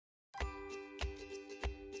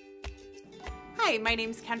Hi, my name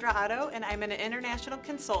is Kendra Otto and I'm an international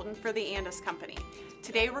consultant for the Andis Company.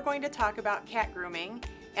 Today we're going to talk about cat grooming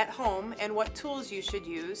at home and what tools you should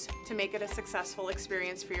use to make it a successful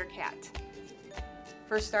experience for your cat.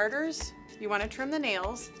 For starters, you want to trim the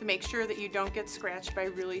nails to make sure that you don't get scratched by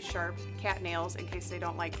really sharp cat nails in case they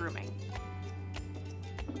don't like grooming.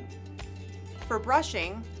 For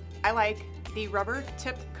brushing, I like the rubber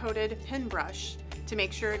tip coated pin brush to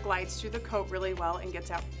make sure it glides through the coat really well and gets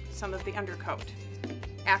out some of the undercoat.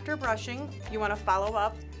 After brushing, you want to follow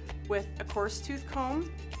up with a coarse tooth comb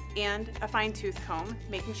and a fine tooth comb,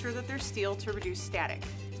 making sure that they're steel to reduce static.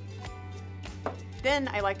 Then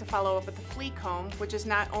I like to follow up with the flea comb, which is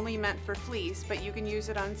not only meant for fleas, but you can use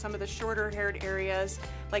it on some of the shorter haired areas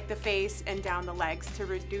like the face and down the legs to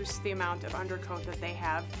reduce the amount of undercoat that they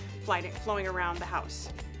have flowing around the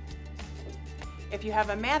house. If you have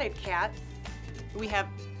a matted cat, we have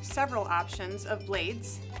several options of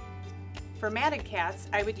blades. For matted cats,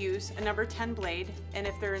 I would use a number 10 blade, and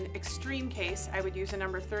if they're an extreme case, I would use a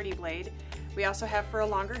number 30 blade. We also have, for a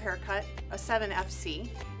longer haircut, a 7FC,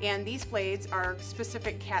 and these blades are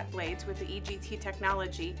specific cat blades with the EGT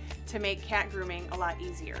technology to make cat grooming a lot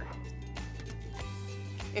easier.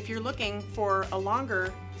 If you're looking for a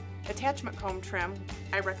longer attachment comb trim,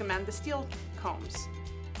 I recommend the steel combs.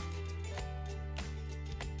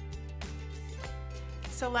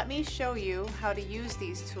 So let me show you how to use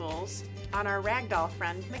these tools on our ragdoll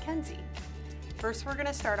friend, Mackenzie. First, we're going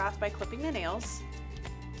to start off by clipping the nails.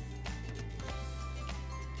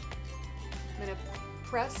 I'm going to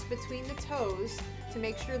press between the toes to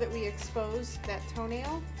make sure that we expose that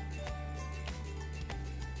toenail.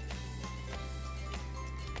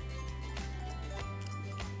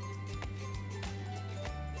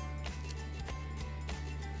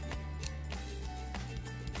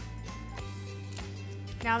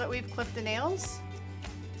 Now that we've clipped the nails,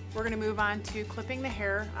 we're going to move on to clipping the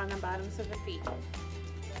hair on the bottoms of the feet.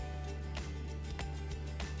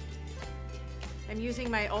 I'm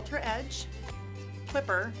using my Ultra Edge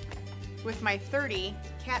clipper with my 30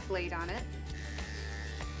 cat blade on it,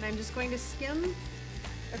 and I'm just going to skim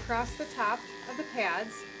across the top of the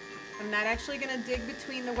pads. I'm not actually going to dig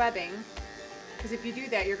between the webbing, because if you do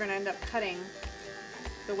that, you're going to end up cutting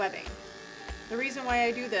the webbing. The reason why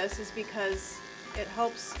I do this is because it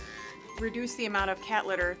helps reduce the amount of cat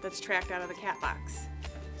litter that's tracked out of the cat box.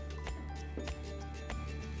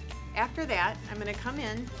 After that, I'm going to come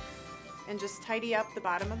in and just tidy up the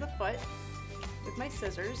bottom of the foot with my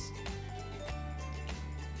scissors.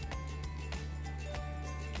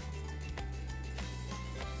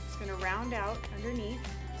 Just going to round out underneath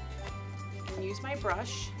and use my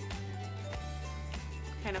brush,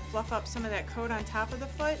 kind of fluff up some of that coat on top of the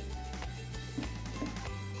foot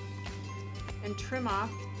and trim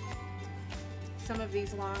off some of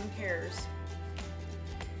these long hairs.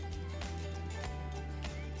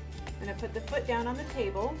 I'm going to put the foot down on the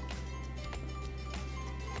table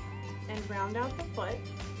and round out the foot.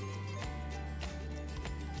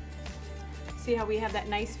 See how we have that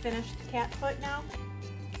nice finished cat foot now?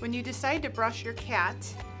 When you decide to brush your cat,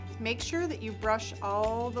 make sure that you brush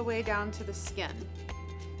all the way down to the skin.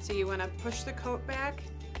 So you want to push the coat back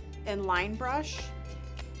and line brush.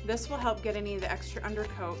 This will help get any of the extra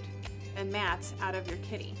undercoat and mats out of your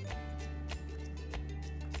kitty.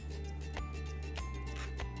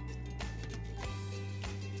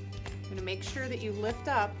 I'm going to make sure that you lift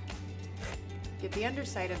up, get the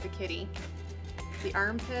underside of the kitty, the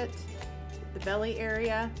armpit, the belly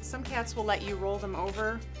area. Some cats will let you roll them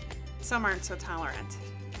over, some aren't so tolerant.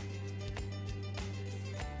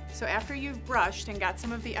 So after you've brushed and got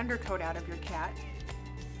some of the undercoat out of your cat,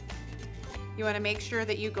 you want to make sure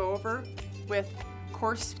that you go over with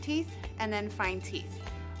coarse teeth and then fine teeth.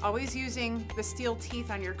 Always using the steel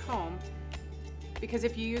teeth on your comb, because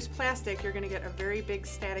if you use plastic, you're going to get a very big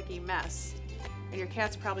staticky mess, and your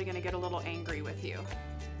cat's probably going to get a little angry with you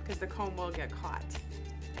because the comb will get caught.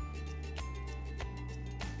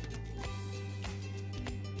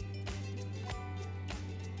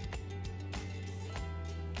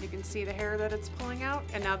 You can see the hair that it's pulling out,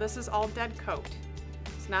 and now this is all dead coat.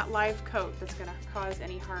 It's not live coat that's going to cause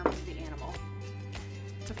any harm to the animal.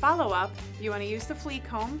 To follow up, you want to use the flea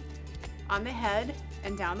comb on the head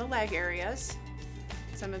and down the leg areas,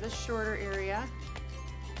 some of the shorter area,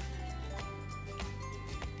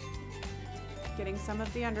 getting some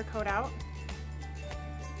of the undercoat out.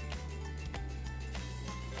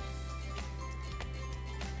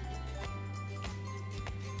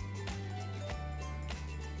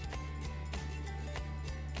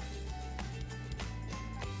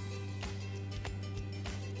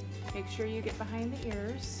 Make sure you get behind the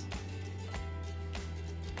ears.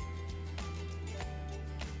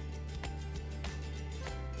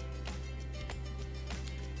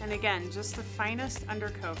 And again, just the finest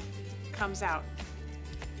undercoat comes out.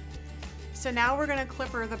 So now we're going to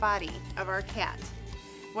clipper the body of our cat.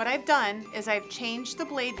 What I've done is I've changed the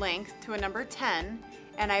blade length to a number 10,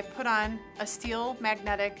 and I've put on a steel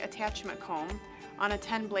magnetic attachment comb on a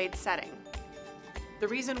 10 blade setting. The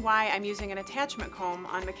reason why I'm using an attachment comb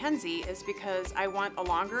on Mackenzie is because I want a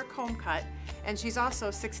longer comb cut, and she's also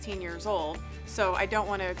 16 years old, so I don't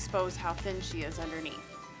want to expose how thin she is underneath.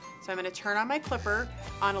 So I'm going to turn on my clipper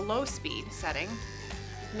on a low speed setting.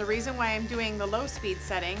 And the reason why I'm doing the low speed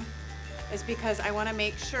setting is because I want to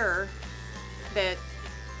make sure that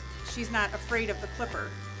she's not afraid of the clipper.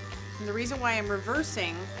 And the reason why I'm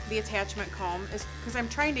reversing the attachment comb is because I'm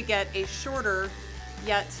trying to get a shorter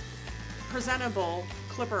yet presentable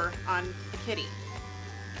clipper on the kitty.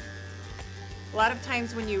 A lot of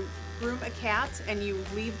times when you groom a cat and you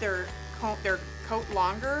leave their coat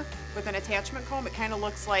longer with an attachment comb, it kind of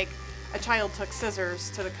looks like a child took scissors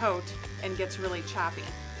to the coat and gets really choppy.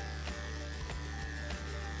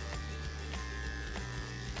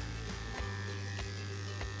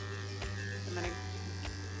 I'm going to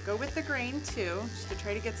go with the grain too, just to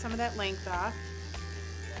try to get some of that length off.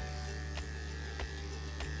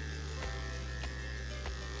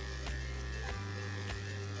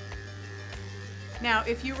 Now,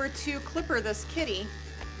 if you were to clipper this kitty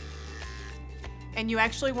and you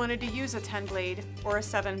actually wanted to use a 10 blade or a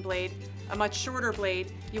 7 blade, a much shorter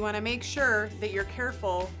blade, you want to make sure that you're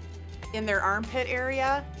careful in their armpit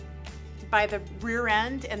area, by the rear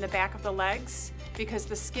end and the back of the legs, because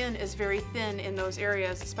the skin is very thin in those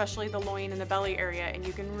areas, especially the loin and the belly area, and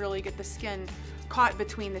you can really get the skin caught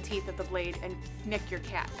between the teeth of the blade and nick your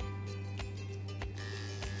cat.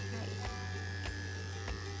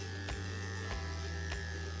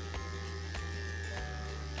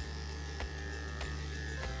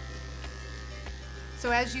 So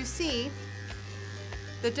as you see,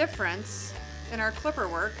 the difference in our clipper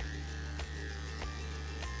work,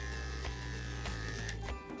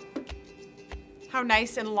 how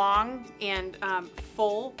nice and long and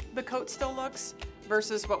full the coat still looks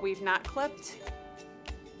versus what we've not clipped.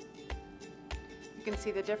 You can see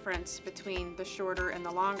the difference between the shorter and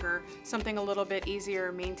the longer, something a little bit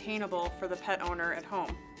easier maintainable for the pet owner at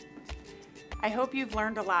home. I hope you've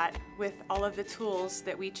learned a lot with all of the tools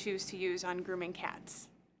that we choose to use on grooming cats.